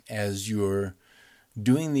as you're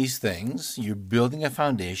doing these things, you're building a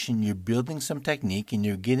foundation, you're building some technique, and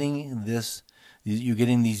you're getting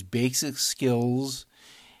these basic skills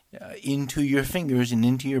into your fingers and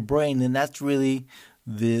into your brain, and that's really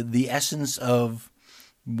the essence of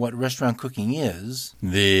what restaurant cooking is.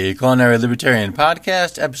 The Culinary Libertarian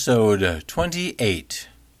Podcast, episode 28.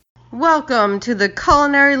 Welcome to the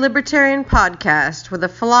Culinary Libertarian Podcast, where the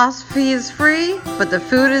philosophy is free, but the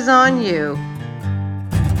food is on you.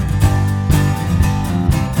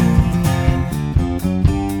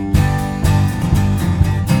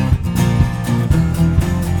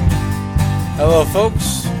 Hello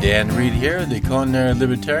folks, Dan Reed here, the Culinary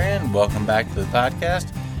Libertarian. Welcome back to the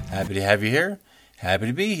podcast. Happy to have you here. Happy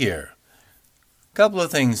to be here. A couple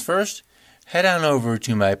of things. First, head on over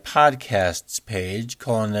to my podcasts page,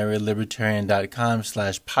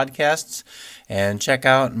 culinarylibertarian.com/podcasts, and check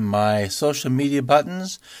out my social media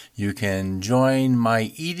buttons. You can join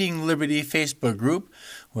my Eating Liberty Facebook group,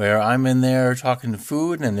 where I'm in there talking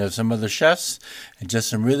food, and there's some other chefs, and just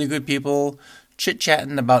some really good people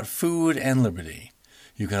chit-chatting about food and liberty.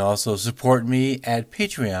 You can also support me at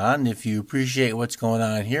Patreon if you appreciate what's going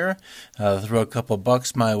on here. Throw a couple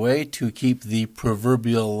bucks my way to keep the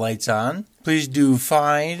proverbial lights on. Please do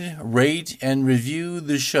find, rate, and review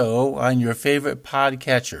the show on your favorite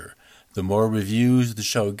podcatcher. The more reviews the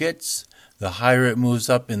show gets, the higher it moves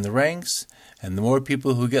up in the ranks, and the more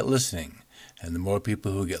people who get listening. And the more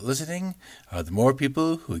people who get listening are the more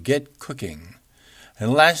people who get cooking.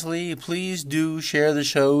 And lastly, please do share the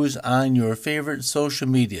shows on your favorite social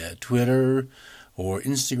media, Twitter or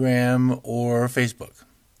Instagram or Facebook.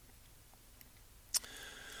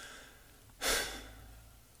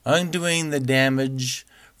 Undoing the damage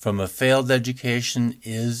from a failed education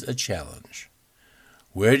is a challenge.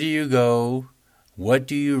 Where do you go? What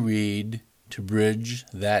do you read to bridge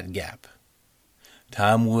that gap?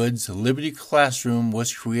 Tom Wood's Liberty Classroom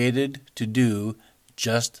was created to do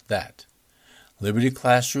just that. Liberty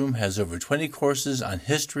Classroom has over 20 courses on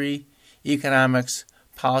history, economics,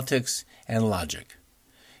 politics, and logic.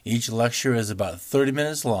 Each lecture is about 30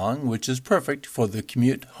 minutes long, which is perfect for the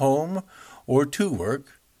commute home or to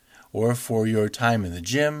work, or for your time in the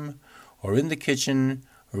gym, or in the kitchen,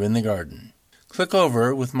 or in the garden. Click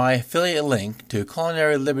over with my affiliate link to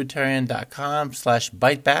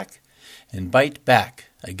culinarylibertarian.com/biteback and bite back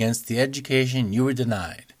against the education you were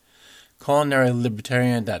denied.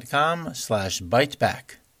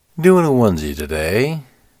 culinarylibertarian.com/biteback. Doing a onesie today.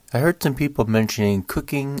 I heard some people mentioning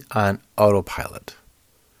cooking on autopilot.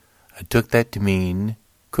 I took that to mean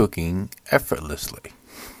cooking effortlessly.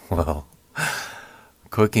 Well,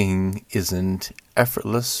 cooking isn't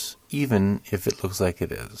effortless, even if it looks like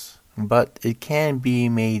it is. But it can be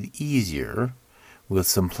made easier with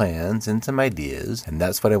some plans and some ideas, and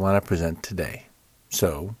that's what I want to present today.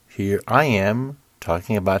 So, here I am,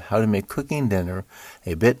 talking about how to make cooking dinner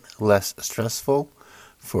a bit less stressful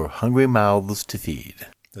for hungry mouths to feed.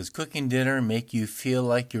 Does cooking dinner make you feel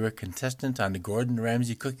like you're a contestant on the Gordon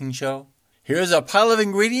Ramsay cooking show? Here's a pile of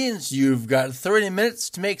ingredients. You've got 30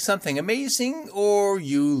 minutes to make something amazing, or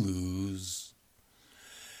you lose.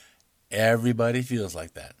 Everybody feels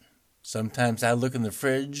like that. Sometimes I look in the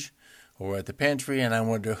fridge or at the pantry and I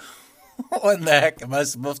wonder, what in the heck am I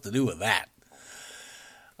supposed to do with that?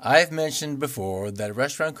 I've mentioned before that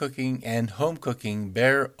restaurant cooking and home cooking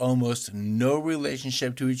bear almost no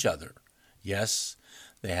relationship to each other. Yes,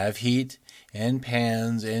 they have heat and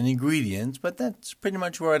pans and ingredients, but that's pretty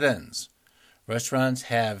much where it ends. Restaurants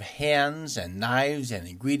have hands and knives and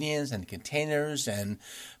ingredients and containers and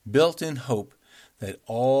built-in hope that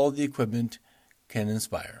all the equipment can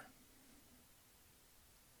inspire.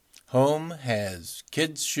 Home has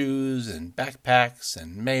kids' shoes and backpacks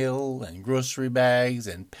and mail and grocery bags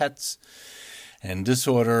and pets and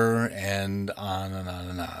disorder and on and on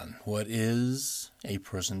and on. What is a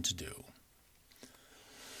person to do?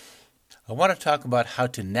 I want to talk about how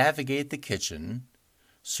to navigate the kitchen,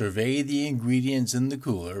 survey the ingredients in the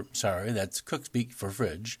cooler, that's cook speak for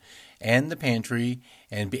fridge, and the pantry,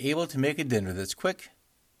 and be able to make a dinner that's quick,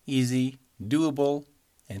 easy, doable,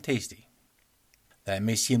 and tasty. That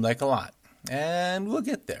may seem like a lot, and we'll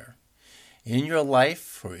get there. In your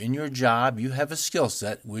life or in your job, you have a skill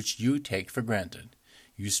set which you take for granted.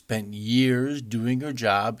 You spent years doing your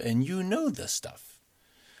job, and you know this stuff.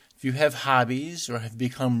 If you have hobbies or have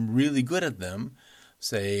become really good at them,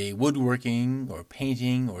 say woodworking or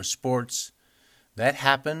painting or sports, that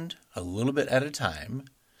happened a little bit at a time,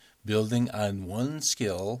 building on one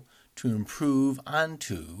skill to improve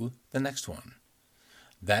onto the next one.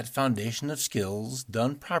 That foundation of skills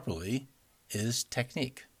done properly is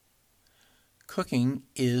technique. Cooking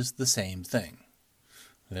is the same thing.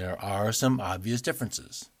 There are some obvious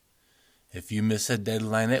differences. If you miss a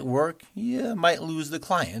deadline at work, you might lose the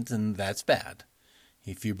client, and that's bad.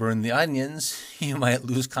 If you burn the onions, you might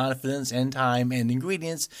lose confidence and time and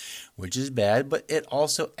ingredients, which is bad, but it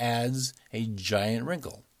also adds a giant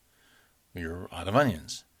wrinkle. You're out of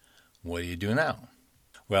onions. What do you do now?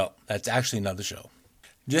 Well, that's actually another show.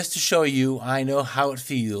 Just to show you I know how it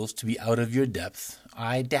feels to be out of your depth,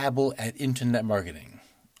 I dabble at internet marketing.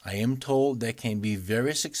 I am told that can be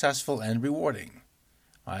very successful and rewarding.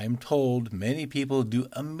 I am told many people do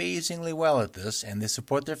amazingly well at this, and they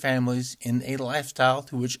support their families in a lifestyle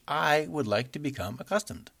to which I would like to become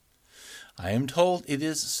accustomed. I am told it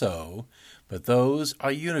is so, but those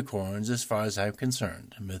are unicorns as far as I'm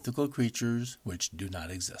concerned, mythical creatures which do not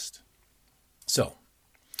exist. So,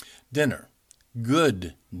 dinner,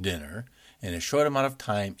 good dinner, in a short amount of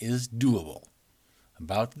time is doable.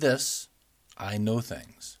 About this, I know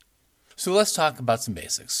things. So let's talk about some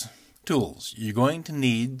basics. Tools. You're going to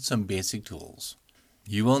need some basic tools.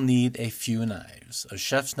 You will need a few knives. A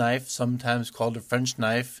chef's knife, sometimes called a French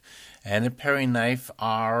knife, and a paring knife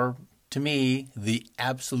are, to me, the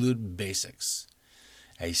absolute basics.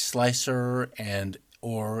 A slicer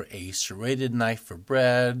or a serrated knife for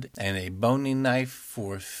bread, and a boning knife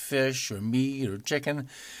for fish or meat or chicken,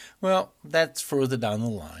 well, that's further down the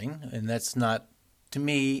line, and that's not, to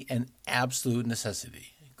me, an absolute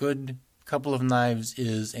necessity. Good couple of knives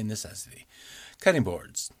is a necessity. Cutting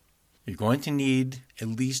boards. You're going to need at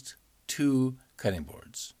least 2 cutting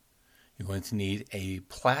boards. You're going to need a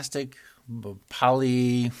plastic,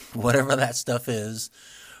 poly, whatever that stuff is,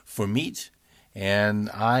 for meat. And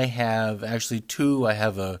I have actually 2. I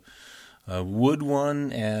have a wood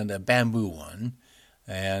one and a bamboo one.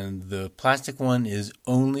 And the plastic one is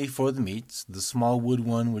only for the meats. The small wood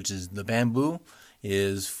one, which is the bamboo,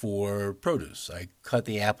 is for produce. I cut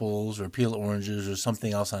the apples or peel oranges or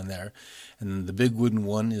something else on there. And then the big wooden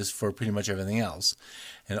one is for pretty much everything else.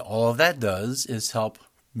 And all of that does is help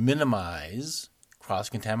minimize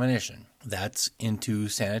cross-contamination. That's into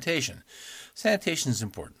sanitation. Sanitation is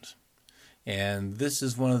important. And this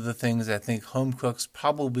is one of the things I think home cooks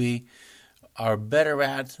probably are better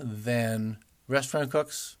at than restaurant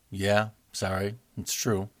cooks. Yeah, sorry, it's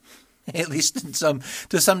true. At least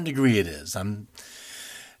to some degree it is.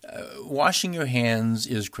 Washing your hands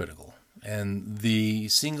is critical. And the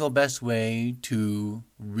single best way to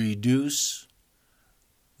reduce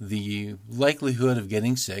the likelihood of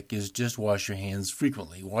getting sick is just wash your hands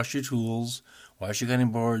frequently. Wash your tools, wash your cutting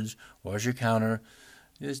boards, wash your counter.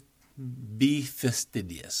 Just be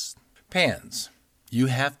fastidious. Pans. You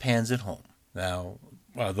have pans at home. Now,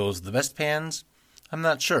 are those the best pans? I'm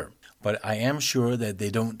not sure. But I am sure that they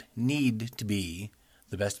don't need to be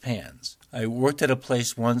the best pans. I worked at a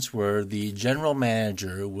place once where the general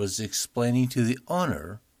manager was explaining to the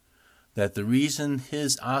owner that the reason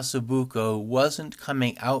his ossobuco wasn't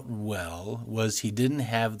coming out well was he didn't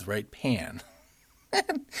have the right pan.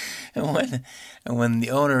 and when the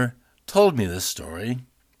owner told me this story,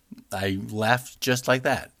 I laughed just like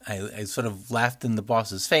that. I sort of laughed in the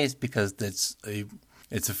boss's face because it's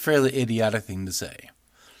a fairly idiotic thing to say.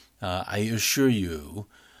 I assure you,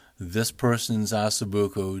 this person's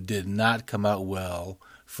ossobuco did not come out well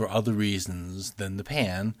for other reasons than the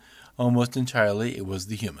pan. Almost entirely, it was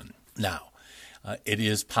the human. Now, it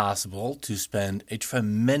is possible to spend a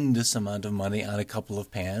tremendous amount of money on a couple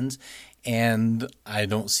of pans, and I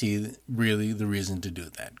don't see really the reason to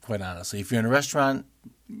do that, quite honestly. If you're in a restaurant,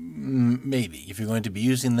 maybe. If you're going to be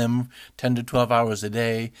using them 10 to 12 hours a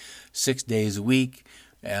day, 6 days a week,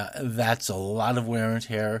 that's a lot of wear and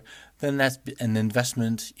tear. Then that's an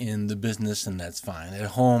investment in the business, and that's fine.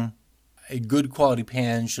 At home, a good quality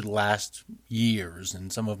pan should last years,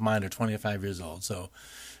 and some of mine are 25 years old,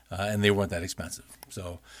 and they weren't that expensive.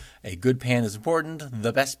 So a good pan is important.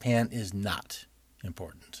 The best pan is not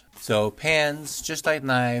important. So pans, just like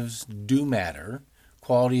knives, do matter.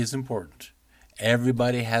 Quality is important.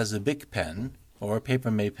 Everybody has a Bic pen or a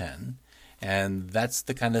Paper-Mate pen, and that's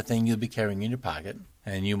the kind of thing you'll be carrying in your pocket.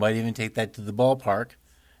 And you might even take that to the ballpark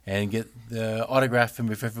and get the autograph from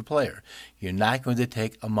your favorite player. You're not going to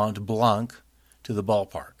take a Mont Blanc to the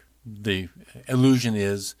ballpark. The illusion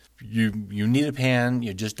is you need a pan,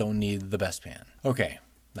 you just don't need the best pan. Okay,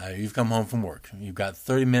 now you've come home from work. You've got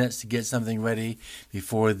 30 minutes to get something ready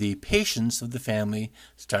before the patience of the family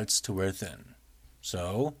starts to wear thin.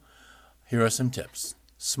 So, here are some tips.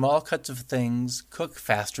 Small cuts of things cook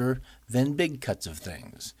faster than big cuts of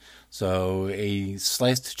things. So a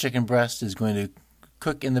sliced chicken breast is going to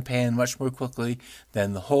cook in the pan much more quickly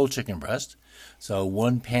than the whole chicken breast. So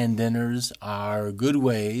one-pan dinners are good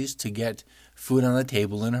ways to get food on the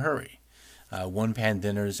table in a hurry. One-pan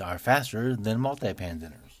dinners are faster than multi-pan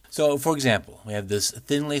dinners. So, for example, we have this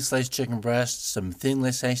thinly sliced chicken breast, some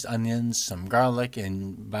thinly sliced onions, some garlic,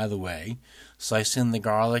 and by the way, slicing the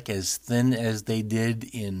garlic as thin as they did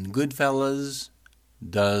in Goodfellas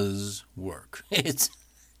does work.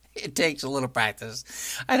 It takes a little practice.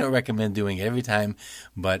 I don't recommend doing it every time,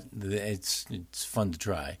 but it's fun to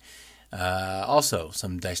try. Also,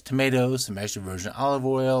 some diced tomatoes, some extra virgin olive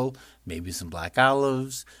oil, maybe some black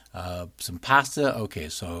olives, some pasta. Okay,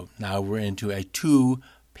 so now we're into a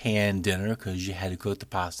 2-pan dinner because you had to cook the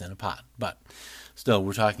pasta in a pot. But still,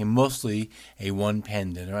 we're talking mostly a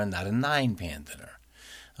 1-pan dinner and not a 9-pan dinner.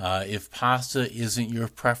 If pasta isn't your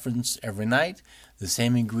preference every night, the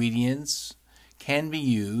same ingredients can be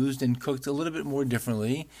used and cooked a little bit more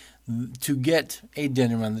differently to get a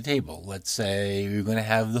dinner on the table. Let's say you're going to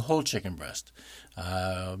have the whole chicken breast,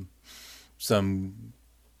 some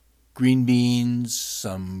green beans,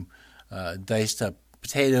 some diced up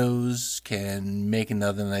potatoes can make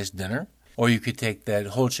another nice dinner. Or you could take that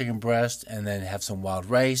whole chicken breast and then have some wild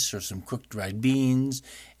rice or some cooked dried beans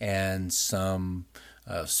and some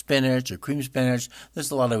spinach or cream spinach. There's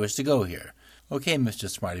a lot of ways to go here. Okay, Mr.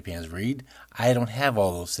 Smarty Pants Reed, I don't have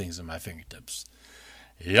all those things at my fingertips.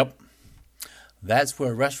 Yep. That's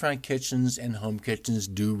where restaurant kitchens and home kitchens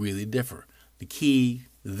do really differ. The key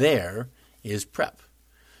there is prep.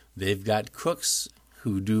 They've got cooks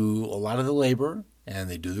who do a lot of the labor, and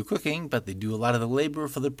they do the cooking, but they do a lot of the labor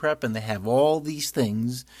for the prep, and they have all these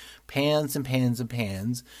things, pans and pans and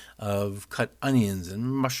pans of cut onions and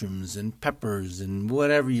mushrooms and peppers and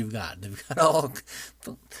whatever you've got.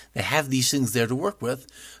 They have these things there to work with,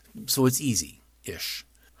 so it's easy-ish.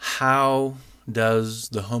 How does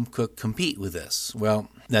the home cook compete with this? Well,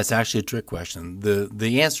 that's actually a trick question.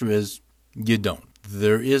 The answer is you don't.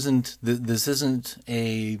 This isn't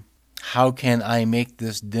a how can I make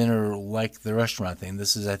this dinner like the restaurant thing.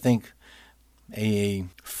 This is, I think, a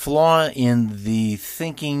flaw in the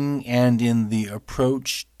thinking and in the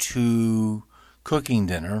approach to cooking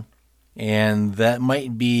dinner, and that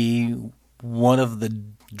might be one of the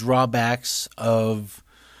drawbacks of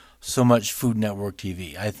so much Food Network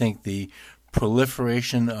TV. I think the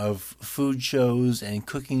proliferation of food shows and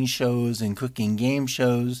cooking game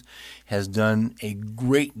shows has done a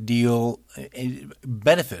great deal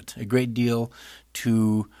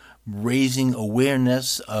to raising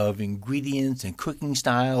awareness of ingredients and cooking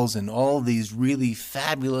styles and all these really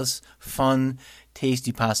fabulous, fun,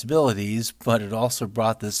 tasty possibilities, but it also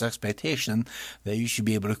brought this expectation that you should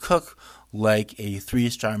be able to cook like a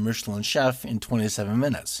 3-star Michelin chef in 27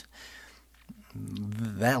 minutes.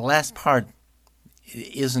 That last part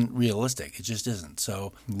isn't realistic. It just isn't.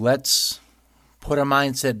 So let's put our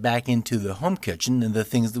mindset back into the home kitchen and the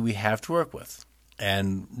things that we have to work with.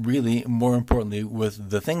 And really, more importantly,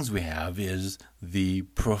 with the things we have is the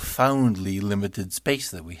profoundly limited space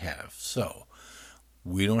that we have. So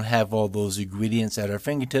we don't have all those ingredients at our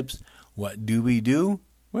fingertips. What do?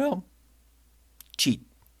 Well, cheat.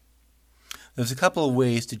 There's a couple of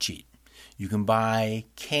ways to cheat. You can buy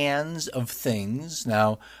cans of things.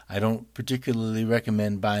 Now, I don't particularly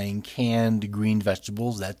recommend buying canned green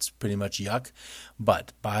vegetables. That's pretty much yuck.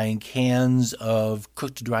 But buying cans of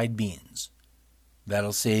cooked dried beans.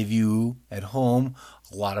 That'll save you at home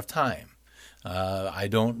a lot of time. I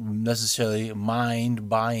don't necessarily mind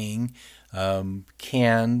buying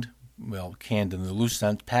canned in the loose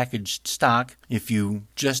sense, packaged stock. If you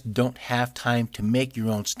just don't have time to make your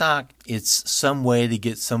own stock, it's some way to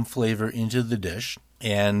get some flavor into the dish.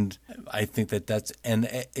 And I think that that's an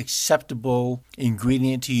acceptable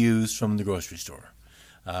ingredient to use from the grocery store.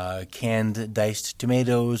 Canned diced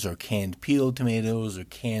tomatoes or canned peeled tomatoes or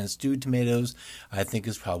canned stewed tomatoes, I think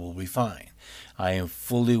is probably fine. I am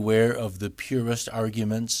fully aware of the purist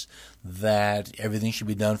arguments that everything should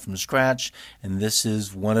be done from scratch, and this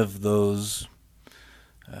is one of those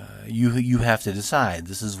you have to decide.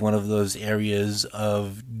 This is one of those areas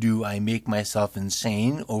of, do I make myself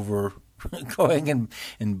insane over going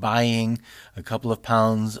and buying a couple of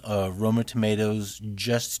pounds of Roma tomatoes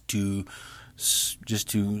just to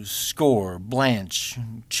score, blanch,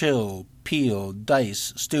 chill, peel,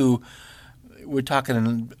 dice, stew. We're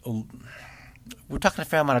talking a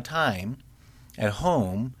fair amount of time at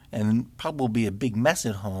home, and probably a big mess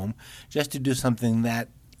at home, just to do something that,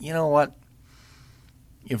 you know what,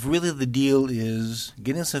 if really the deal is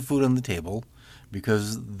getting some food on the table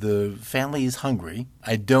because the family is hungry,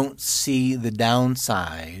 I don't see the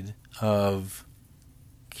downside of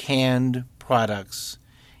canned products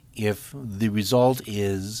if the result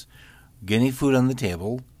is getting food on the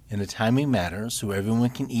table in a timely manner so everyone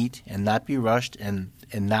can eat and not be rushed and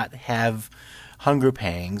not have hunger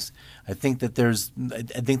pangs. I think that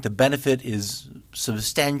the benefit is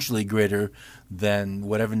substantially greater than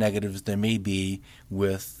whatever negatives there may be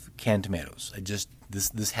with canned tomatoes.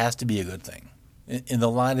 This has to be a good thing. In the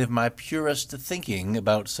line of my purist thinking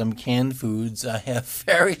about some canned foods, I have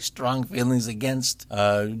very strong feelings against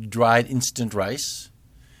dried instant rice.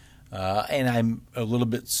 And I'm a little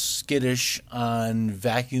bit skittish on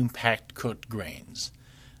vacuum-packed cooked grains.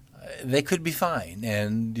 They could be fine,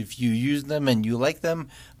 and if you use them and you like them,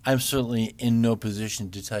 I'm certainly in no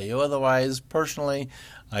position to tell you otherwise. Personally,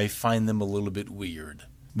 I find them a little bit weird.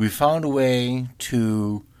 We found a way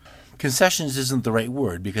to... Concessions isn't the right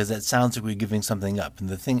word because that sounds like we're giving something up,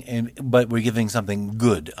 but we're giving something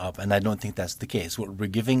good up, and I don't think that's the case. What we're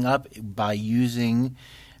giving up by using,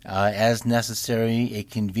 as necessary, a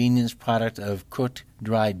convenience product of cooked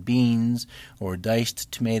dried beans or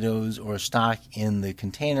diced tomatoes or stock in the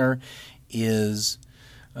container is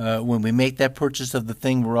when we make that purchase of the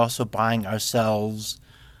thing, we're also buying ourselves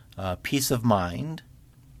peace of mind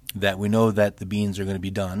that we know that the beans are going to be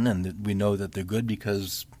done and that we know that they're good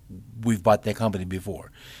because we've bought that company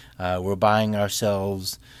before. We're buying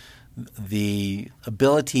ourselves the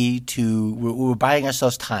ability to, we're buying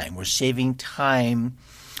ourselves time. We're saving time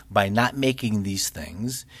by not making these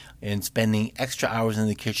things and spending extra hours in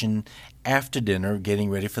the kitchen after dinner getting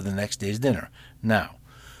ready for the next day's dinner. Now,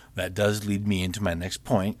 that does lead me into my next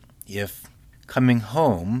point. If coming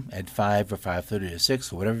home at 5 or 5:30 or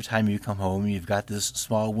 6 or whatever time you come home, you've got this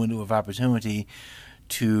small window of opportunity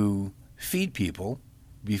to feed people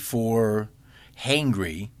before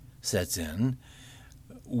hangry sets in.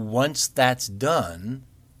 Once that's done,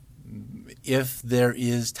 if there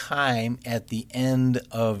is time at the end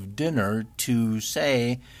of dinner to,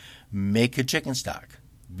 say, make a chicken stock.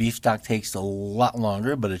 Beef stock takes a lot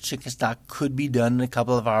longer, but a chicken stock could be done in a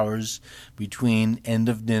couple of hours between end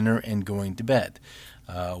of dinner and going to bed.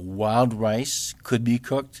 Wild rice could be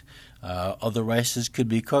cooked. Other rices could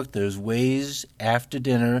be cooked. There's ways after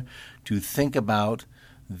dinner to think about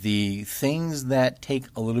the things that take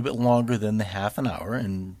a little bit longer than the half an hour,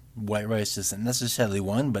 and white rice isn't necessarily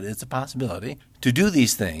one, but it's a possibility, to do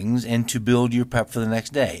these things and to build your prep for the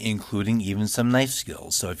next day, including even some knife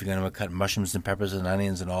skills. So if you're going to cut mushrooms and peppers and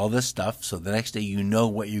onions and all this stuff, so the next day you know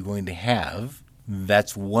what you're going to have,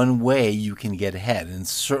 that's one way you can get ahead. And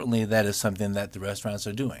certainly that is something that the restaurants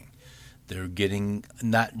are doing. They're getting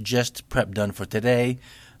not just prep done for today.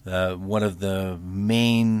 One of the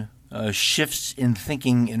main shifts in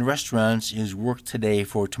thinking in restaurants is work today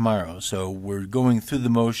for tomorrow. So we're going through the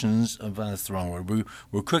motions of, that's the wrong word,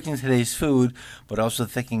 we're cooking today's food, but also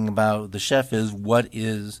thinking about the chef is what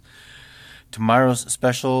is tomorrow's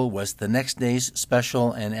special, what's the next day's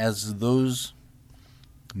special, and as those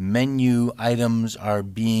menu items are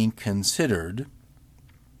being considered,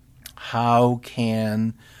 how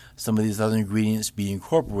can some of these other ingredients be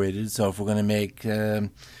incorporated? So if we're going to make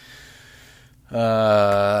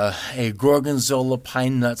a gorgonzola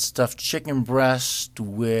pine nut stuffed chicken breast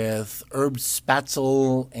with herb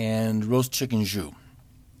spatzel and roast chicken jus.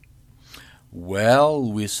 Well,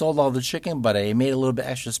 we sold all the chicken, but I made a little bit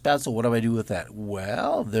extra spatzel. What do I do with that?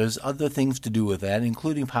 Well, there's other things to do with that,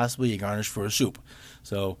 including possibly a garnish for a soup.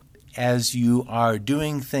 So as you are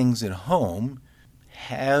doing things at home,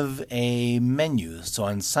 have a menu. So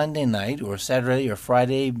on Sunday night or Saturday or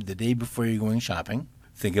Friday, the day before you're going shopping,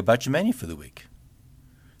 think about your menu for the week.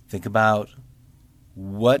 Think about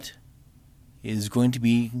what is going to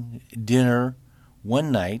be dinner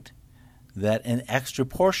one night that an extra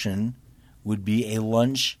portion would be a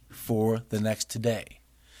lunch for the next day.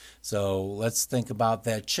 So let's think about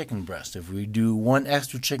that chicken breast. If we do one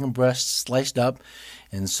extra chicken breast sliced up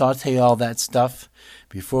and saute all that stuff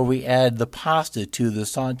before we add the pasta to the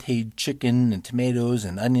sauteed chicken and tomatoes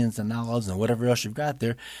and onions and olives and whatever else you've got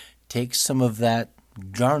there, take some of that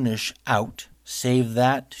garnish out, save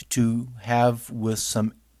that to have with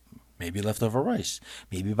some maybe leftover rice,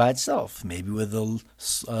 maybe by itself, maybe with a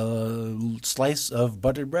slice of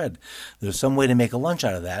buttered bread. There's some way to make a lunch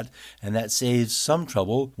out of that, and that saves some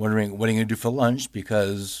trouble wondering what are you going to do for lunch,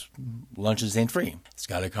 because lunches ain't free. It's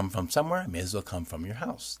got to come from somewhere. It may as well come from your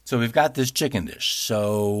house. So we've got this chicken dish.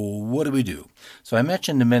 So what do? So I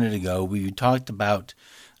mentioned a minute ago, we talked about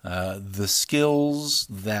the skills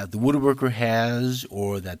that the woodworker has,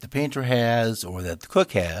 or that the painter has, or that the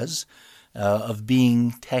cook has, of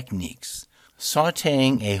being techniques.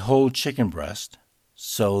 Sauteing a whole chicken breast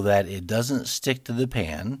so that it doesn't stick to the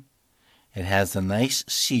pan, it has a nice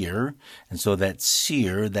sear, and so that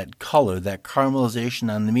sear, that color, that caramelization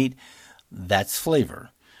on the meat, that's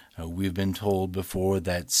flavor. We've been told before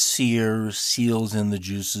that sear seals in the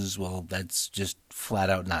juices. Well, that's just flat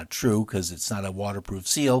out not true because it's not a waterproof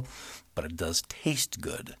seal, but it does taste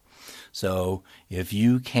good. So if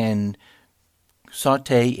you can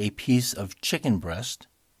saute a piece of chicken breast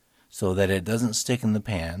so that it doesn't stick in the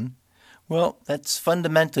pan, well, that's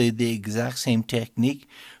fundamentally the exact same technique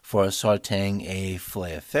for sauteing a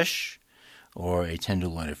fillet of fish or a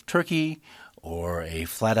tenderloin of turkey or a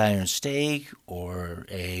flat iron steak or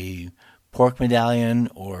a pork medallion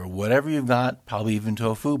or whatever you've got, probably even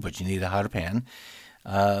tofu, but you need a hotter pan.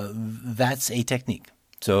 That's a technique.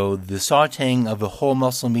 So the sauteing of a whole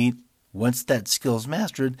muscle meat, once that skill is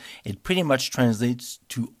mastered, it pretty much translates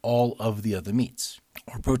to all of the other meats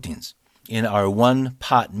or proteins. In our one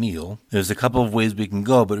pot meal, there's a couple of ways we can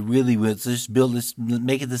go, but really let's just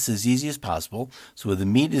make this as easy as possible. So the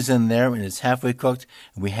meat is in there and it's halfway cooked,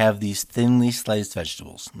 and we have these thinly sliced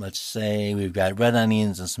vegetables. Let's say we've got red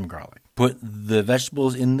onions and some garlic. Put the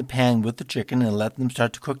vegetables in the pan with the chicken and let them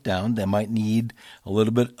start to cook down. They might need a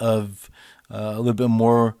little bit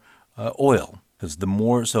more oil. Because the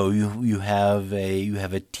more, so you have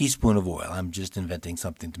a teaspoon of oil. I'm just inventing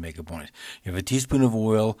something to make a point. You have a teaspoon of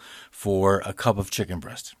oil for a cup of chicken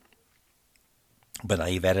breast. But now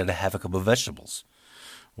you've added a half a cup of vegetables.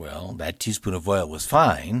 Well, that teaspoon of oil was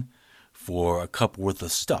fine for a cup worth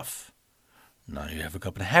of stuff. Now you have a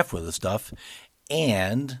cup and a half worth of stuff.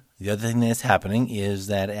 And the other thing that's happening is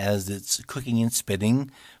that as it's cooking and spitting,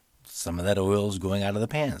 some of that oil is going out of the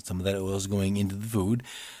pan. Some of that oil is going into the food.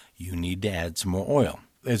 You need to add some more oil.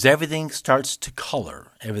 As everything starts to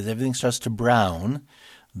color, everything starts to brown,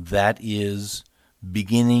 that is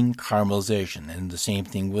beginning caramelization. And the same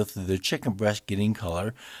thing with the chicken breast getting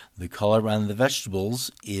color. The color on the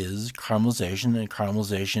vegetables is caramelization, and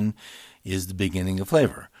caramelization is the beginning of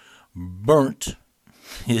flavor. Burnt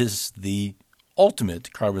is the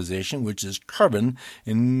ultimate carbonization, which is carbon,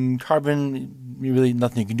 and carbon, really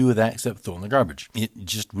nothing you can do with that except throw in the garbage. It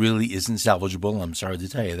just really isn't salvageable. I'm sorry to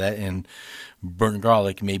tell you that, and burnt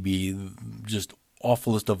garlic may be just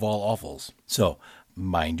awfulest of all awfuls. So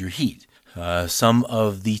mind your heat. Some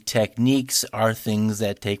of the techniques are things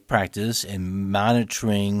that take practice, and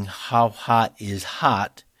monitoring how hot is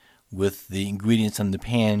hot with the ingredients on the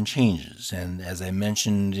pan changes. And as I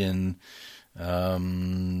mentioned in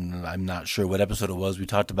I'm not sure what episode it was. We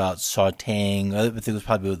talked about sauteing. I think it was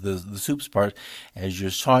probably the soups part. As you're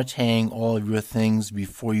sauteing all of your things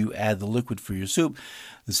before you add the liquid for your soup,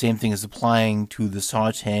 the same thing is applying to the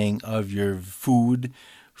sauteing of your food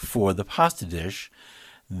for the pasta dish.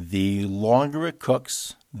 The longer it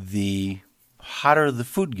cooks, the hotter the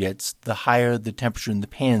food gets, the higher the temperature in the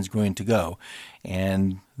pan is going to go.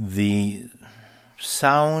 And the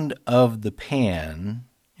sound of the pan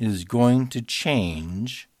is going to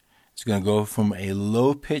change. It's going to go from a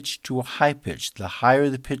low pitch to a high pitch. The higher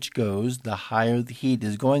the pitch goes, the higher the heat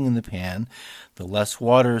is going in the pan, the less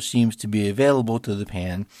water seems to be available to the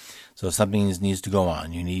pan, so something needs to go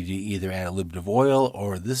on. You need to either add a little bit of oil,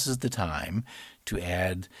 or this is the time to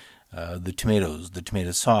add the tomatoes, the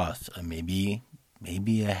tomato sauce, maybe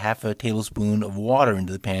a half a tablespoon of water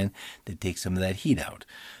into the pan to take some of that heat out.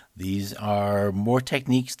 These are more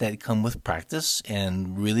techniques that come with practice,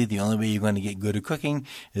 and really the only way you're going to get good at cooking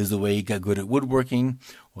is the way you got good at woodworking,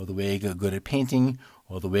 or the way you got good at painting,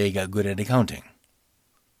 or the way you got good at accounting.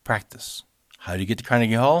 Practice. How do you get to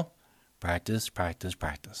Carnegie Hall? Practice, practice,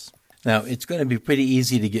 practice. Now, it's going to be pretty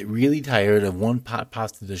easy to get really tired of one-pot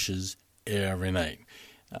pasta dishes every night.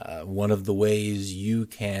 One of the ways you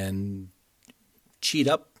can cheat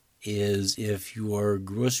up is if your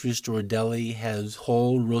grocery store deli has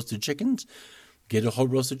whole roasted chickens, get a whole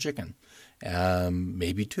roasted chicken.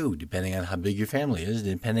 Maybe two, depending on how big your family is,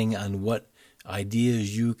 depending on what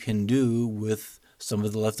ideas you can do with some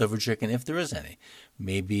of the leftover chicken, if there is any.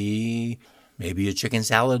 Maybe a chicken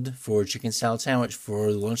salad for a chicken salad sandwich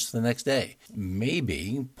for lunch the next day.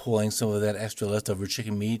 Maybe pulling some of that extra leftover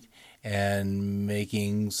chicken meat and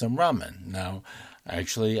making some ramen. Now,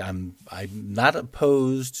 actually, I'm not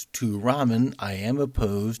opposed to ramen. I am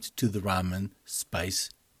opposed to the ramen spice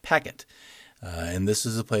packet. And this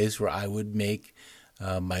is a place where I would make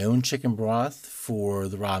my own chicken broth for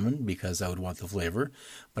the ramen because I would want the flavor.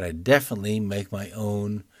 But I definitely make my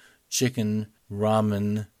own chicken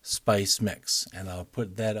ramen spice mix. And I'll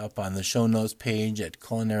put that up on the show notes page at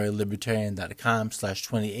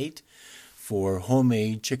culinarylibertarian.com/28 for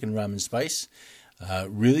homemade chicken ramen spice.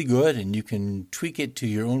 Really good, and you can tweak it to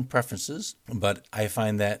your own preferences, but I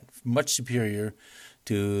find that much superior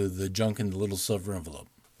to the junk in the little silver envelope.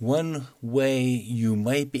 One way you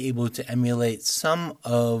might be able to emulate some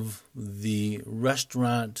of the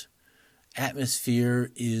restaurant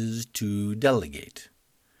atmosphere is to delegate.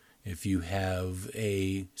 If you have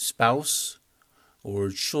a spouse or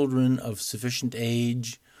children of sufficient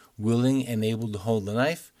age, willing and able to hold the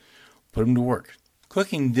knife, put them to work.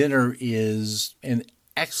 Cooking dinner is an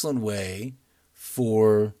excellent way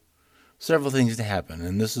for several things to happen.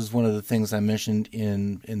 And this is one of the things I mentioned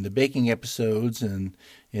in the baking episodes and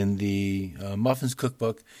in the Muffins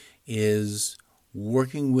Cookbook, is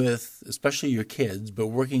working with, especially your kids, but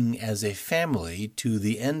working as a family to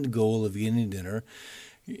the end goal of getting dinner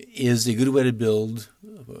is a good way to build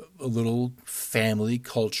a little family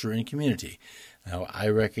culture and community. Now, I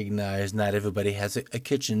recognize not everybody has a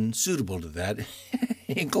kitchen suitable to that,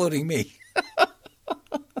 including me.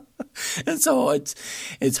 And so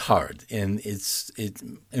it's hard, and it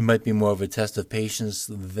might be more of a test of patience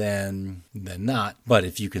than not. But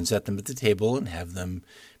if you can set them at the table and have them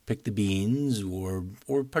pick the beans or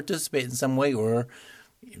participate in some way, or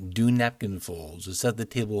do napkin folds, or set the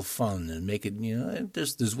table fun and make it,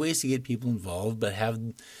 there's ways to get people involved, but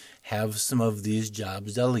have some of these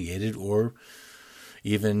jobs delegated, or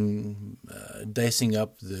even dicing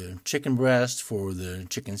up the chicken breast for the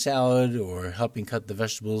chicken salad, or helping cut the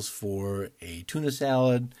vegetables for a tuna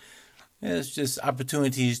salad. It's just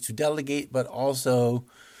opportunities to delegate, but also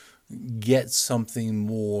get something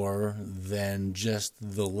more than just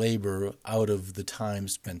the labor out of the time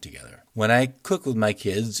spent together. When I cook with my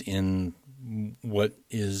kids in what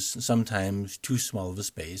is sometimes too small of a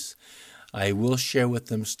space, I will share with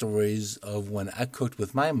them stories of when I cooked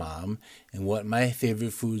with my mom and what my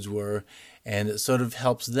favorite foods were, and it sort of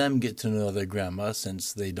helps them get to know their grandma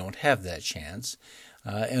since they don't have that chance,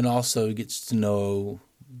 and also they get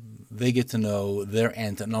to know their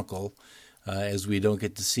aunt and uncle, as we don't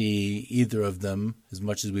get to see either of them as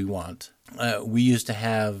much as we want. We used to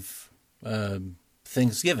have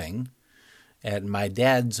Thanksgiving at my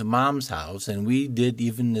dad's mom's house, and we did,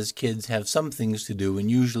 even as kids, have some things to do,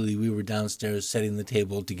 and usually we were downstairs setting the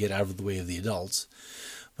table to get out of the way of the adults.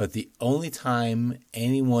 But the only time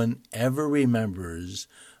anyone ever remembers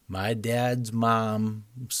my dad's mom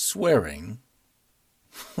swearing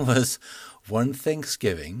was one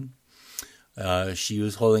Thanksgiving. She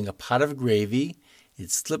was holding a pot of gravy.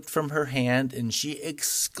 It slipped from her hand, and she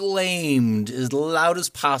exclaimed as loud as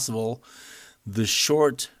possible the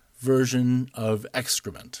short version of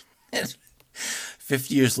excrement.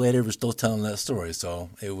 50 years later, we're still telling that story,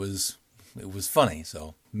 so it was funny.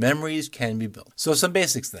 So memories can be built. So some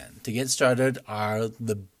basics then. To get started are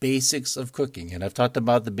the basics of cooking. And I've talked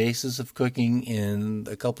about the basics of cooking in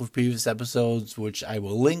a couple of previous episodes, which I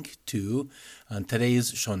will link to on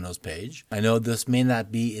today's show notes page. I know this may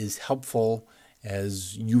not be as helpful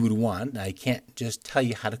as you would want. I can't just tell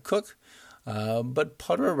you how to cook, but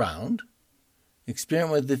putter around.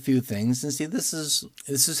 Experiment with a few things and see, this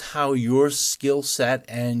is how your skill set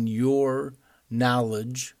and your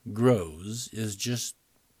knowledge grows, is just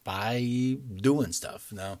by doing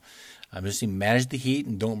stuff. Now, I'm just saying, manage the heat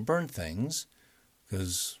and don't burn things,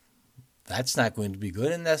 because that's not going to be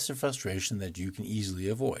good, and that's the frustration that you can easily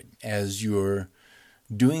avoid. As you're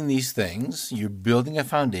doing these things, you're building a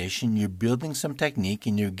foundation, you're building some technique,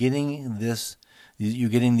 and you're getting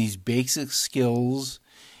these basic skills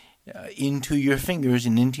into your fingers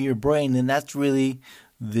and into your brain, and that's really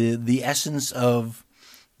the essence of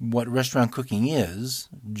what restaurant cooking is,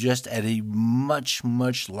 just at a much,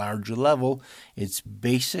 much larger level. It's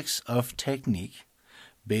basics of technique,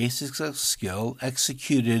 basics of skill,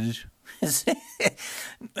 executed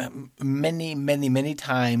many, many, many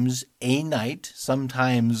times a night,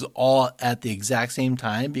 sometimes all at the exact same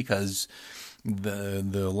time, because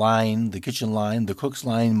the kitchen line, the cook's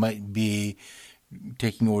line might be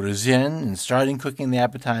taking orders in and starting cooking the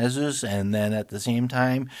appetizers, and then at the same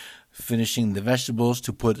time finishing the vegetables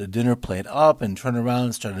to put a dinner plate up and turn around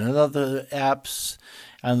and start another apps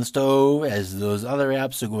on the stove as those other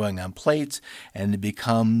apps are going on plates, and it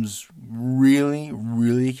becomes really,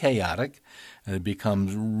 really chaotic, and it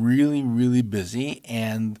becomes really, really busy,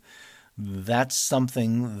 and that's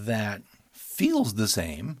something that feels the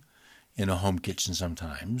same in a home kitchen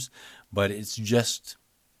sometimes, but it's just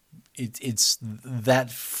it's that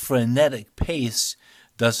frenetic pace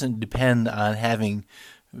doesn't depend on having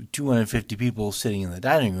 250 people sitting in the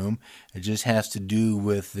dining room. It just has to do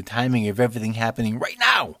with the timing of everything happening right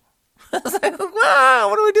now. It's like, wow,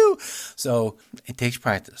 what do we do? So it takes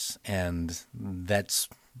practice, and that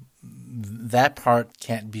part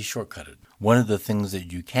can't be shortcutted. One of the things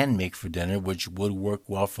that you can make for dinner, which would work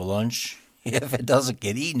well for lunch if it doesn't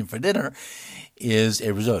get eaten for dinner, is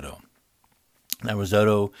a risotto. Now,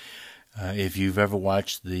 risotto, if you've ever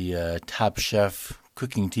watched the Top Chef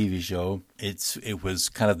cooking TV show. It was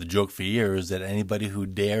kind of the joke for years that anybody who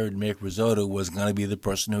dared make risotto was going to be the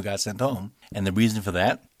person who got sent home. And the reason for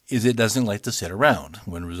that is it doesn't like to sit around.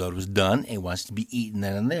 When risotto is done, it wants to be eaten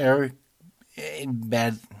then and there.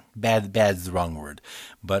 Bad's the wrong word.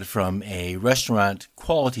 But from a restaurant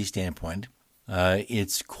quality standpoint,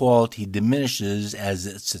 its quality diminishes as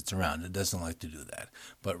it sits around. It doesn't like to do that.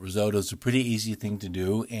 But risotto is a pretty easy thing to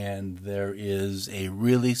do, and there is a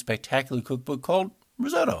really spectacular cookbook called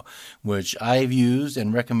Risotto, which I've used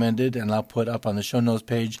and recommended, and I'll put up on the show notes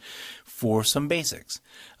page for some basics.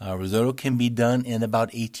 Risotto can be done in about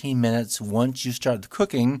 18 minutes. Once you start the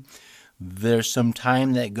cooking, there's some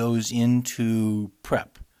time that goes into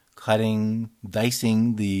prep, cutting,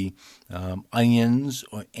 dicing the onions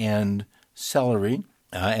and celery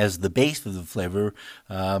as the base of the flavor.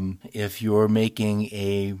 If you're making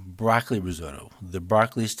a broccoli risotto, the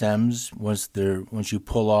broccoli stems, once you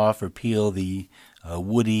pull off or peel the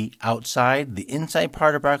woody outside, the inside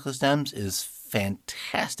part of broccoli stems is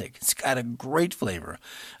fantastic. It's got a great flavor.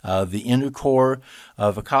 The inner core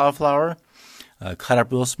of a cauliflower, cut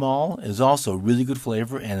up real small, is also really good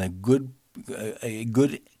flavor and a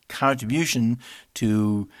good contribution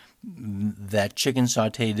to that chicken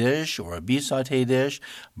sauté dish or a beef sauté dish.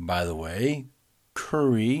 By the way,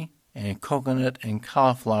 curry and coconut and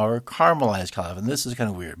cauliflower, caramelized cauliflower. And this is kind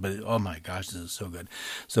of weird, but oh my gosh, this is so good.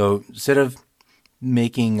 So instead of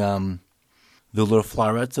making the little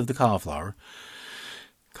florets of the cauliflower,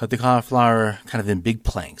 cut the cauliflower kind of in big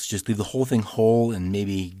planks. Just leave the whole thing whole in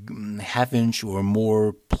maybe half-inch or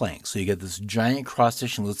more planks. So you get this giant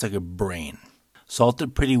cross-section that looks like a brain. Salt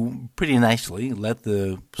it pretty nicely. Let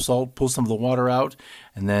the salt pull some of the water out,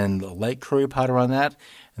 and then light curry powder on that,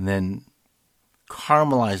 and then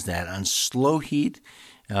caramelize that on slow heat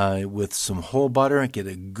with some whole butter and get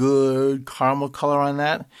a good caramel color on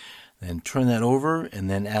that. Then turn that over, and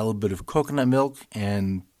then add a little bit of coconut milk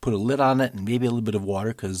and put a lid on it and maybe a little bit of water,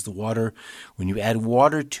 because the water, when you add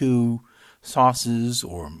water to sauces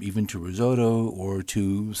or even to risotto or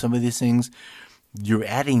to some of these things, you're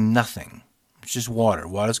adding nothing. It's just water.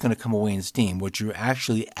 Water's going to come away in steam. What you're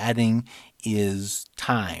actually adding is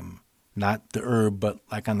time, not the herb, but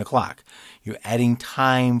like on the clock. You're adding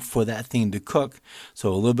time for that thing to cook.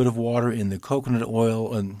 So a little bit of water in the coconut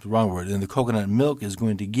oil, in the coconut milk is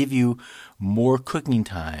going to give you more cooking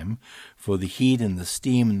time for the heat and the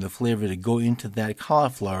steam and the flavor to go into that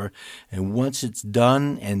cauliflower. And once it's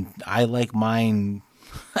done, and I like mine,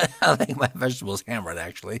 I like my vegetables hammered,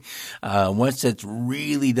 actually. Once it's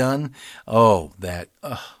really done, man,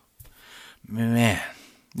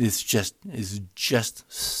 it's just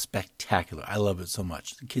spectacular. I love it so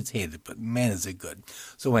much. The kids hate it, but man, is it good.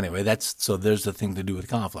 So anyway, there's the thing to do with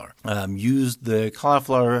cauliflower. Use the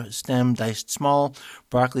cauliflower stem diced small,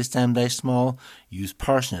 broccoli stem diced small. Use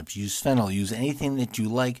parsnips, use fennel, use anything that you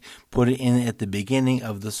like. Put it in at the beginning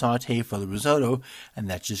of the saute for the risotto, and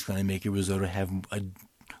that's just going to make your risotto have a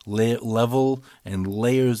level and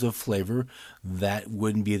layers of flavor that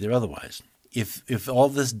wouldn't be there otherwise. If all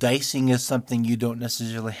this dicing is something you don't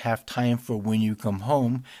necessarily have time for when you come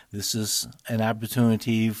home, this is an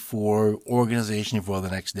opportunity for organization for the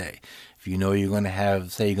next day. If you know you're going to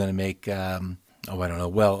have, say you're going to make, a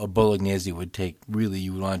bolognese would take, really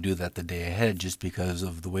you would want to do that the day ahead just because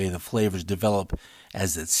of the way the flavors develop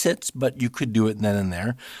as it sits, but you could do it then and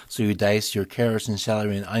there. So you dice your carrots and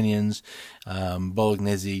celery and onions.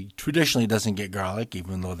 Bolognese traditionally doesn't get garlic,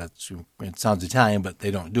 even though it sounds Italian, but they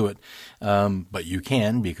don't do it. But you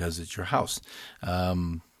can because it's your house.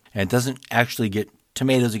 And it doesn't actually get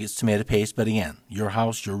tomatoes, it gets tomato paste, but again, your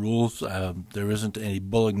house, your rules, there isn't any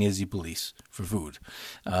Bolognese police for food.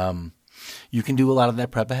 You can do a lot of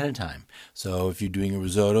that prep ahead of time. So if you're doing a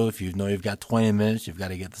risotto, if you know you've got 20 minutes, you've got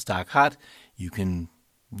to get the stock hot, you can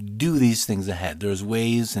do these things ahead. There's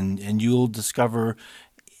ways, and you'll discover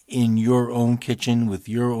in your own kitchen with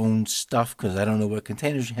your own stuff, because I don't know what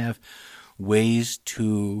containers you have, ways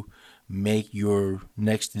to make your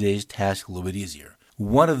next day's task a little bit easier.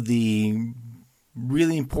 One of the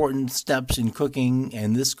really important steps in cooking,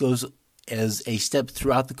 and this goes as a step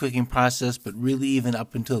throughout the cooking process, but really even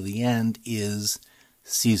up until the end, is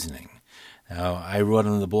seasoning. Now, I wrote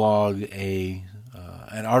on the blog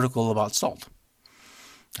an article about salt.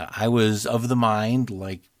 I was of the mind,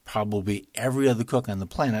 like probably every other cook on the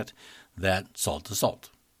planet, that salt is salt.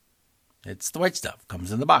 It's the white stuff.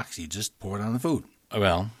 Comes in the box. You just pour it on the food.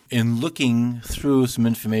 Well, in looking through some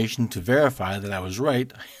information to verify that I was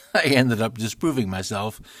right, I ended up disproving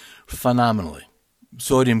myself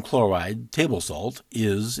sodium chloride, table salt,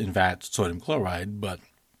 is in fact sodium chloride, but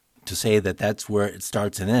To say that that's where it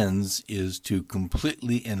starts and ends is to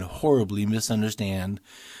completely and horribly misunderstand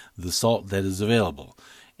the salt that is available.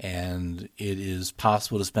 And it is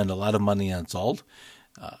possible to spend a lot of money on salt.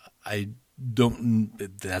 That's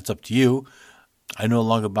up to you. I no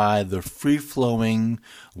longer buy the free-flowing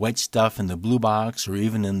white stuff in the blue box or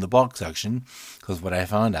even in the bulk section, because what I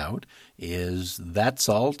found out is that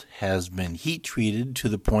salt has been heat-treated to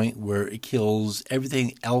the point where it kills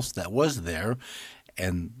everything else that was there.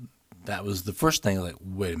 And that was the first thing, like,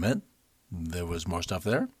 wait a minute, there was more stuff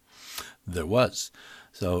there? There was.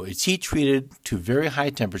 So it's heat-treated to very high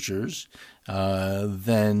temperatures,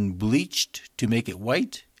 then bleached to make it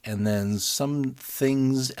white, and then some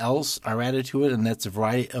things else are added to it, and that's a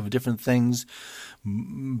variety of different things.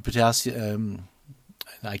 Potassium,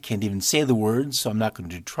 I can't even say the words, so I'm not going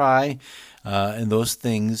to try. And those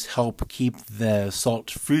things help keep the salt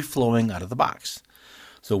free-flowing out of the box.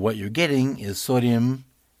 So what you're getting is sodium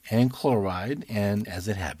and chloride, and as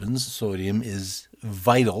it happens, sodium is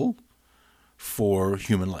vital for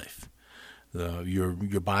human life.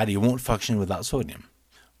 Your body won't function without sodium.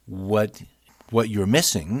 What you're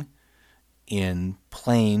missing in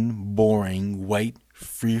plain, boring, white,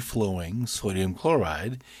 free-flowing sodium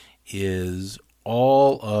chloride is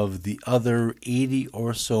all of the other 80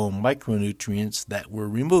 or so micronutrients that were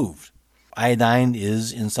removed. Iodine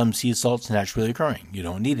is in some sea salts naturally occurring. You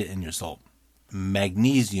don't need it in your salt.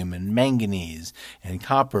 Magnesium and manganese and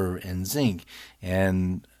copper and zinc,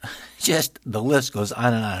 and just the list goes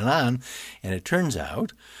on and on and on. And it turns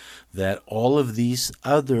out that all of these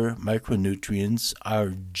other micronutrients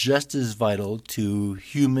are just as vital to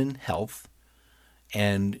human health,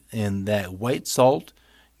 and in that white salt,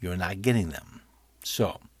 you're not getting them.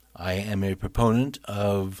 So I am a proponent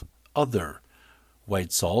of other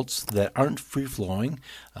white salts that aren't free-flowing.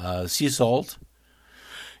 Sea salt,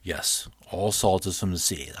 yes, all salt is from the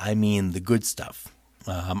sea. I mean the good stuff.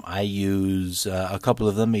 I use a couple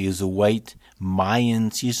of them. I use a white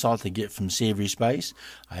Mayan sea salt I get from Savory Spice.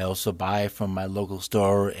 I also buy from my local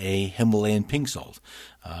store a Himalayan pink salt.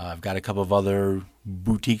 I've got a couple of other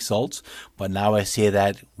boutique salts, but now I say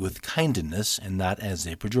that with kindness and not as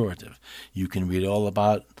a pejorative. You can read all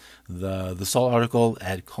about the salt article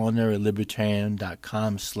at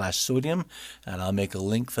culinarylibertarian.com/sodium, and I'll make a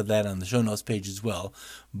link for that on the show notes page as well.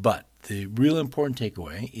 But the real important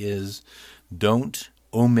takeaway is don't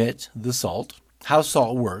omit the salt. How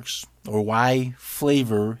salt works, or why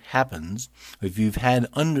flavor happens. If you've had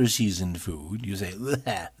under-seasoned food, you say,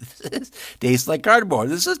 this tastes like cardboard.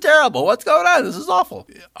 This is terrible. What's going on? This is awful.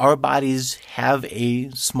 Our bodies have a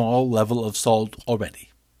small level of salt already.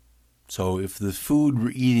 So if the food we're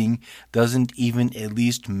eating doesn't even at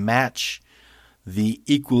least match the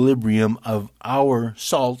equilibrium of our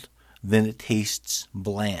salt, then it tastes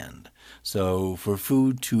bland. So for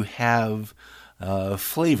food to have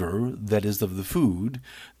flavor that is of the food,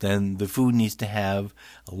 then the food needs to have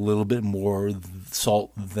a little bit more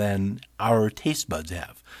salt than our taste buds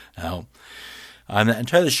have. Now, I'm not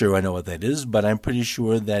entirely sure I know what that is, but I'm pretty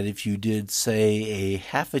sure that if you did, say, a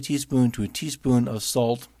half a teaspoon to a teaspoon of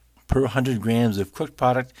salt per 100 grams of cooked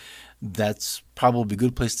product, that's probably a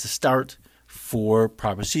good place to start for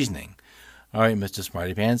proper seasoning. All right, Mr.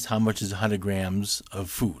 Smarty Pants, how much is 100 grams of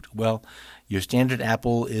food? Well, your standard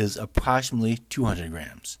apple is approximately 200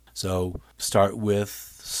 grams. So start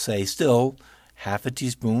with, say, still half a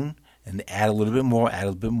teaspoon and add a little bit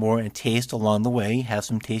more, and taste along the way. Have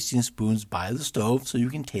some tasting spoons by the stove so you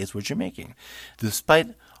can taste what you're making.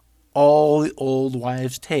 Despite all the old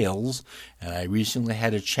wives' tales, and I recently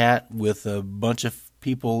had a chat with a bunch of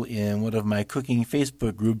people in one of my cooking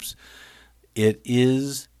Facebook groups, it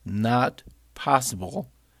is not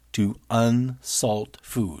possible to unsalt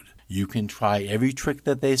food. You can try every trick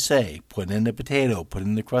that they say. Put in the potato, put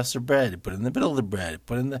in the crust of bread, put in the middle of the bread,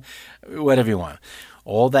 put in the whatever you want.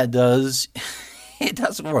 All that does, it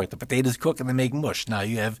doesn't work. The potatoes cook and they make mush. Now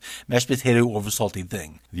you have mashed potato over salty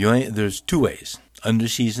thing. There's two ways.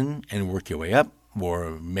 Under-season and work your way up,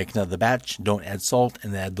 or make another batch. Don't add salt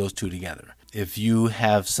and add those two together. If you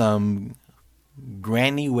have some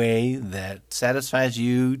granny way that satisfies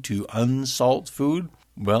you to unsalt food,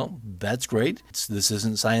 well, that's great. This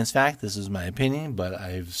isn't science fact. This is my opinion, but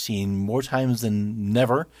I've seen more times than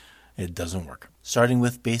never it doesn't work. Starting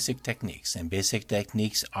with basic techniques, and basic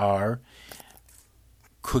techniques are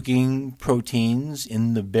cooking proteins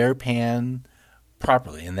in the bare pan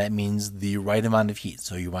properly, and that means the right amount of heat.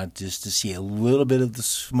 So you want just to see a little bit of the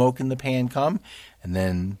smoke in the pan come, and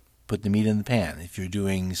then put the meat in the pan. If you're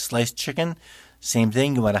doing sliced chicken, same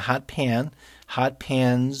thing. You want a hot pan. Hot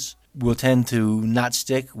pans will tend to not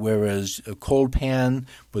stick, whereas a cold pan,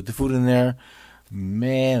 put the food in there,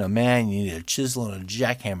 man, oh man, you need a chisel and a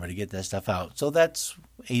jackhammer to get that stuff out. So that's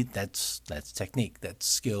technique, that's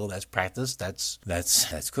skill, that's practice, that's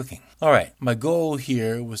cooking. All right, my goal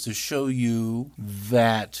here was to show you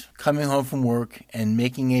that coming home from work and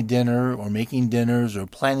making a dinner or making dinners or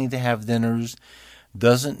planning to have dinners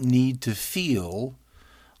doesn't need to feel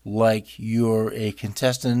like you're a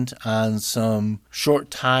contestant on some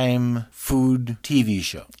short-time food TV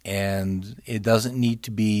show. And it doesn't need to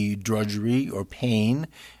be drudgery or pain.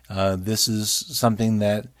 This is something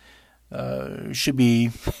that should be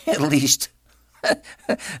at least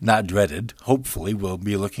not dreaded. Hopefully, we'll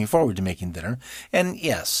be looking forward to making dinner. And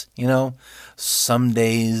yes, some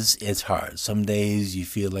days it's hard. Some days you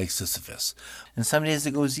feel like Sisyphus. And some days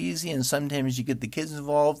it goes easy, and sometimes you get the kids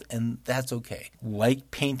involved, and that's okay. Like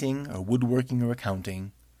painting or woodworking or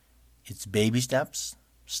accounting, it's baby steps.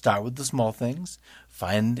 Start with the small things.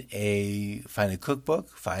 Find a cookbook,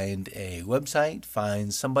 find a website,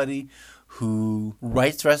 find somebody who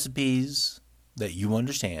writes recipes that you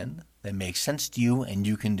understand, that make sense to you and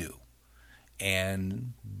you can do.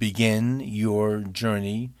 And begin your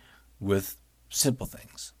journey with simple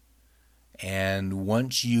things. And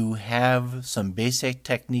once you have some basic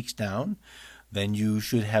techniques down, then you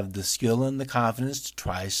should have the skill and the confidence to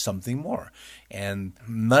try something more. And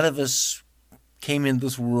none of us came into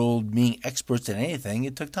this world being experts at anything.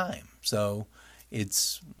 It took time. So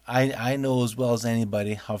I know as well as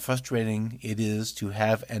anybody how frustrating it is to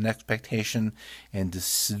have an expectation and to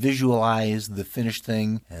visualize the finished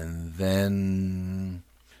thing and then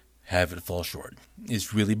have it fall short.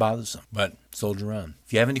 It's really bothersome, but soldier on.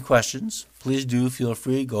 If you have any questions, please do feel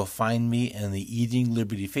free. Go find me in the Eating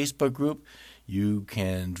Liberty Facebook group. You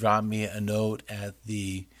can drop me a note at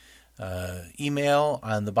the email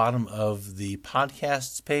on the bottom of the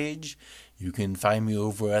podcasts page. You can find me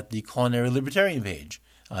over at the Culinary Libertarian page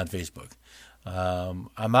on Facebook.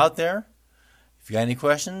 I'm out there. If you got any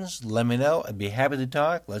questions, let me know. I'd be happy to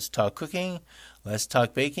talk. Let's talk cooking. Let's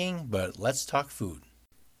talk baking. But let's talk food.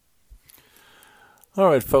 All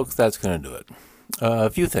right, folks, that's going to do it. A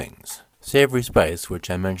few things. Savory Spice, which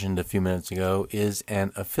I mentioned a few minutes ago, is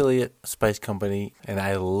an affiliate spice company, and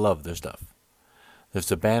I love their stuff.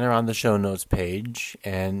 There's a banner on the show notes page,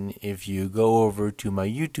 and if you go over to my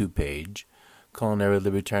YouTube page,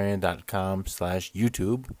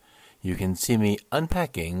 culinarylibertarian.com/YouTube, you can see me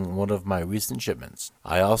unpacking one of my recent shipments.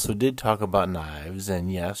 I also did talk about knives, and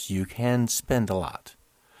yes, you can spend a lot.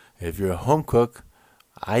 If you're a home cook,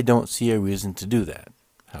 I don't see a reason to do that.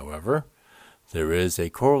 However, there is a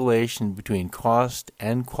correlation between cost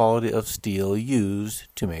and quality of steel used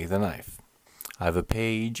to make the knife. I have a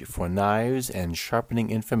page for knives and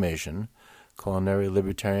sharpening information,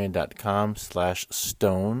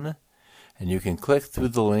 culinarylibertarian.com/stone, and you can click through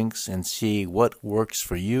the links and see what works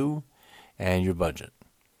for you and your budget.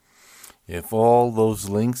 If all those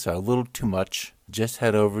links are a little too much, just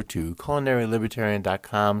head over to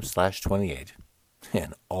culinarylibertarian.com/28,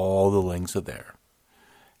 and all the links are there.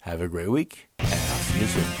 Have a great week, and I'll see you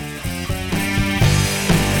soon.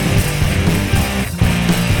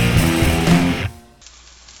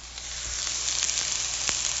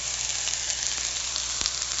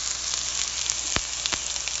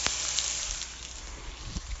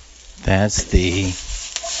 That's the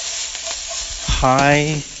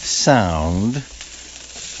high sound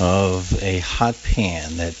of a hot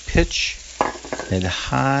pan. That pitch, that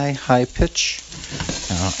high pitch.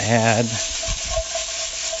 I'll add,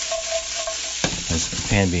 as the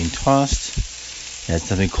pan being tossed, add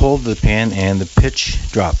something cold to the pan and the pitch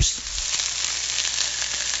drops.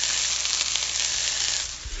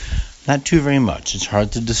 Not too very much. It's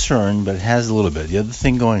hard to discern, but it has a little bit. The other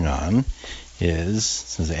thing going on is,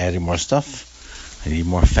 since I added more stuff, I need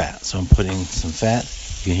more fat. So I'm putting some fat.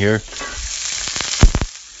 You can hear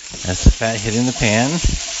that's the fat hitting the pan.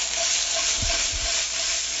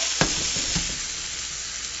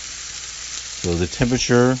 So the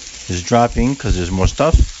temperature is dropping because there's more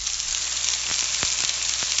stuff.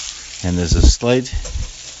 And there's a slight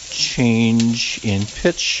change in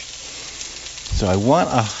pitch. So I want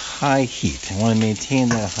a high heat. I want to maintain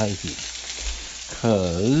that high heat.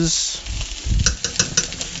 Because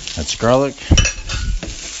that's garlic.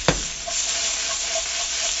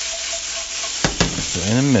 So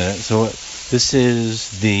in a minute, so this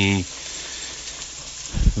is the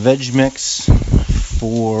veg mix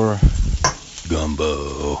for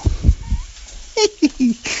gumbo.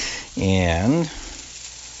 And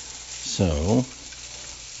so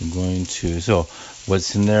I'm going to, so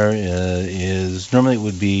what's in there is, normally it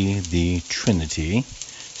would be the Trinity,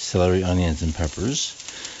 celery, onions, and peppers.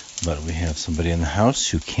 but we have somebody in the house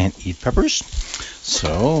who can't eat peppers.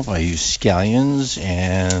 So I use scallions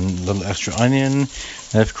and a little extra onion,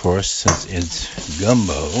 and of course, since it's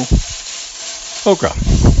gumbo, okra.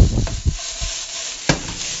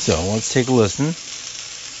 So let's take a listen.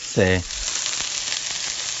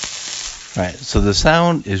 Alright, so the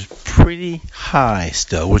sound is pretty high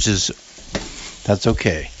still, that's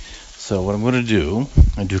okay. So what I'm going to do,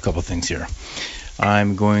 I do a couple things here.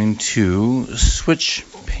 I'm going to switch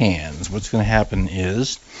pans. What's going to happen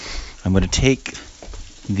is I'm going to take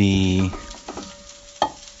the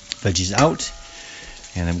veggies out,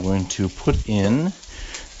 and I'm going to put in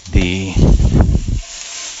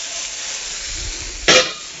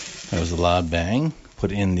that was a loud bang,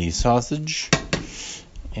 put in the sausage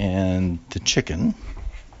and the chicken.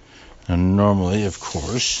 And normally, of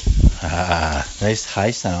course, nice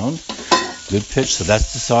high sound, good pitch, so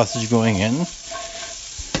that's the sausage going in.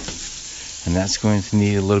 And that's going to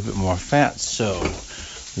need a little bit more fat, so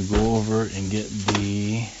we go over and get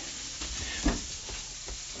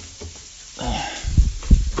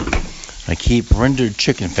I keep rendered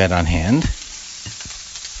chicken fat on hand.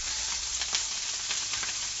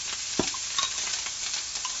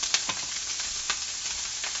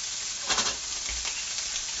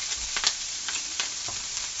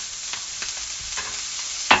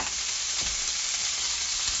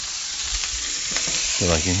 So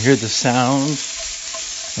I can hear the sound.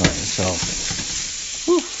 Alright, so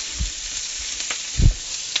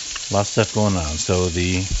a lot of stuff going on. So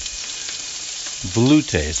the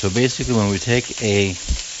velouté. So basically when we take a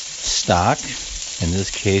stock, in this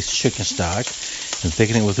case chicken stock, and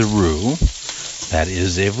thicken it with a roux, that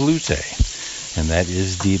is a velouté. And that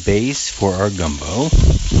is the base for our gumbo.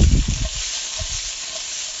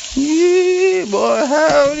 Yeah, boy,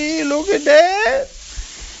 howdy, look at that.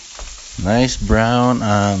 Nice brown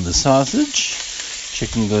on the sausage.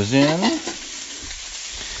 Chicken goes in.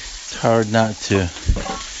 It's hard not to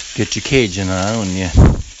get your Cajun on when you...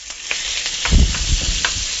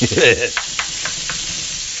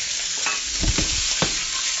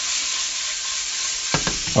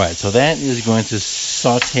 Alright, so that is going to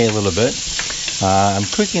saute a little bit. I'm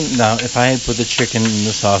cooking now. If I had put the chicken and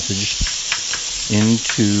the sausage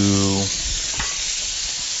into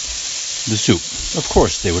the soup, of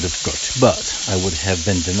course they would have cooked, but I would have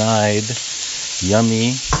been denied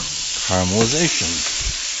yummy caramelization.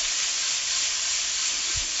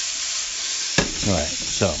 Alright,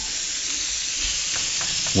 so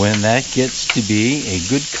when that gets to be a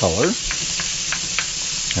good color,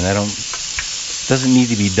 and doesn't need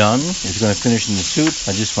to be done, it's going to finish in the soup,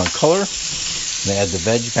 I just want color. I'm going to add the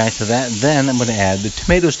veg back to that, then I'm going to add the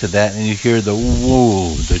tomatoes to that, and you hear the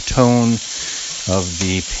tone of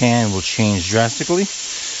the pan will change drastically.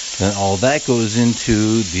 Then all that goes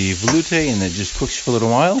into the velouté, and it just cooks for a little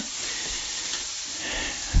while.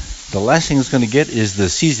 The last thing it's going to get is the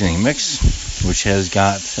seasoning mix, which has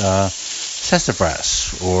got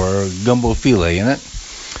sassafras or gumbo filet in it,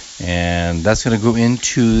 and that's going to go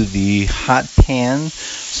into the hot pan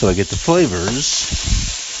so I get the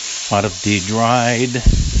flavors out of the dried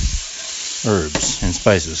herbs and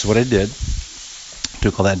spices. So what I did,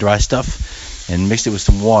 took all that dry stuff and mixed it with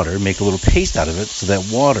some water, make a little paste out of it, so that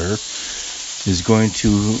water is going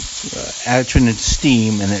to turn into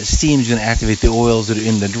steam, and that steam is going to activate the oils that are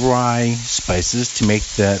in the dry spices to make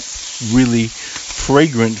that really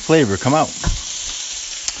fragrant flavor come out.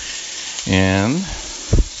 And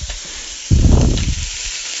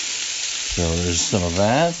so there's some of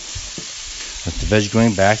that. That's the veg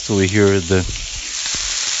going back, so we hear the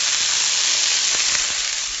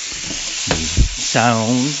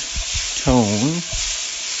tone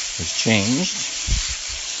has changed.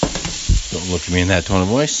 Don't look at me in that tone of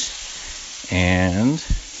voice. And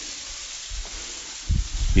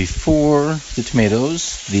before the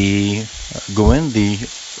tomatoes go in, the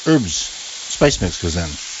herbs spice mix goes in.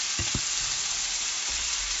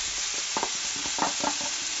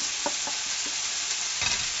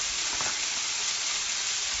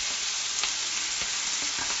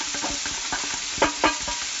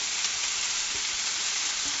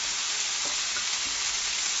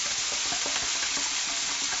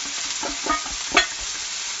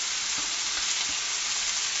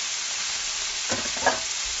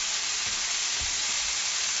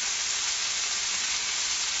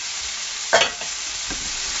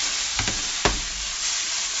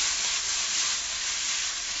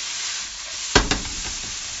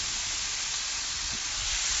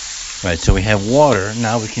 Right, so we have water.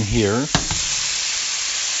 Now we can hear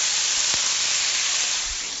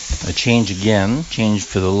a change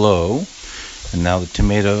for the low, and now the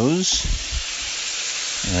tomatoes,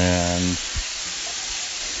 and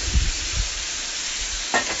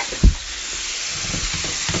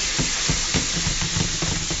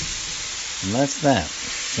And that's that.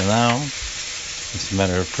 So now, it's a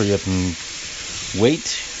matter of hurry up and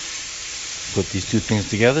wait, put these two things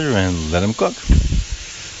together, and let them cook.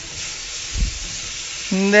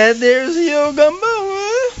 That there's your gumbo.